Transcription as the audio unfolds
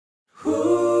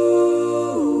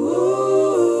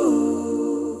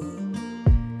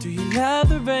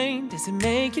Does it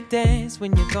make you dance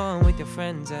when you're gone with your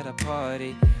friends at a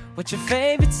party? What's your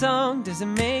favorite song? Does it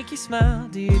make you smile?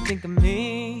 Do you think of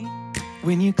me?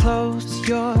 When you close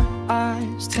your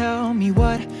eyes, tell me,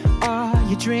 what are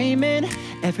you dreaming?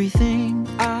 Everything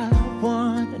I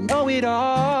want, I know it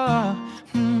all.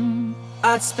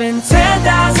 I'd spend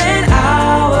 10,000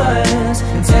 hours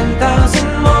and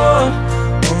 10,000 more.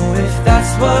 Oh, if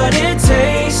that's what it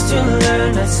takes to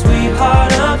learn that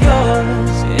sweetheart of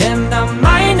yours. And I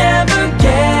might never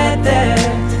get there,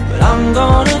 but I'm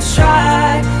gonna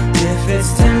try. If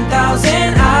it's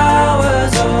 10,000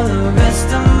 hours or the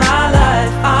rest of my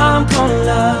life, I'm gonna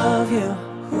love you.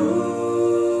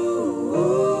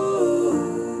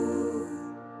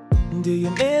 Do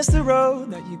you miss the road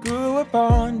that you grew up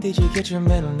on? Did you get your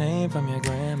middle name from your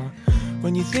grandma?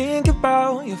 When you think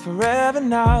about your forever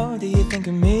now, do you think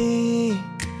of me?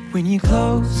 When you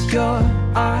close your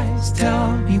eyes,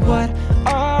 tell me, what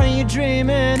are you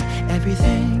dreaming?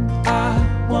 Everything I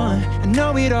want, I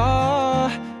know it all,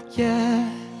 yeah.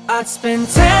 I'd spend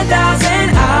 10,000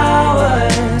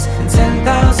 hours and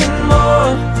 10,000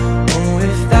 more. Oh,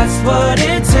 if that's what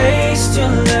it takes to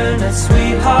learn that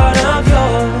sweetheart of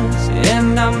yours.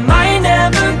 And I might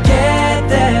never get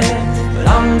there, but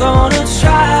I'm gonna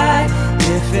try.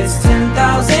 If it's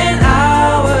 10,000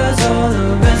 hours or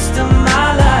the rest of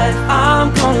my life,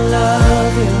 I'm gonna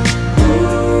love you.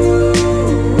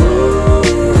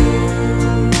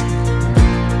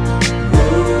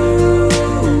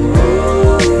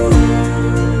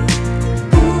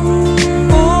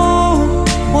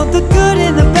 Want the good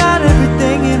and the bad,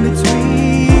 everything in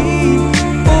between.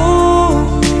 Oh,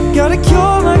 gotta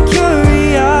cure my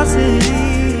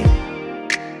curiosity.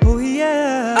 Oh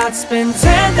yeah. I'd spend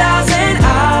 10,000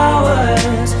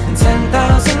 hours and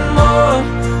 10,000 more.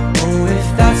 Oh, if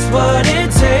that's what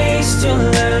it takes to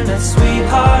learn that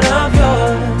sweetheart of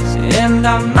yours. And I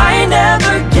might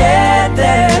never get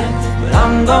there, but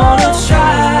I'm gonna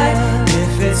try.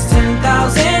 If it's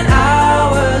 10,000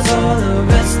 hours or the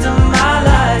rest of my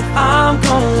life, I'm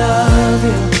gonna love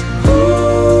you.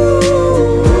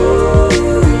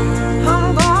 I'm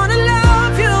gonna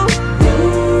love you.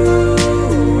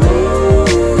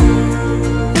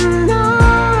 And I'm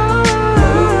gonna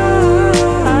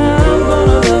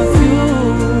love you.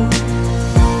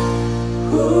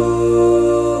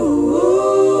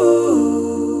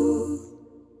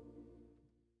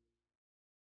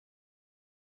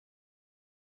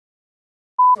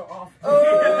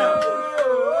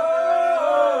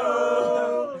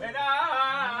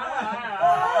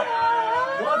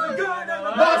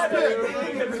 Last pick,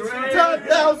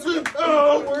 10,000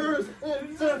 hours and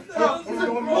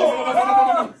 10,000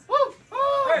 more.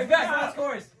 Hey, back, last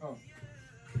chorus.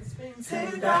 It's been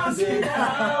 10,000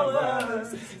 hours,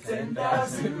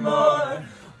 10,000 more.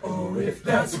 Oh, if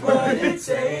that's what it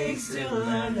takes to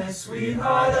learn that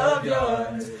sweetheart of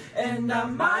yours. And I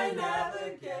might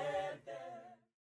never get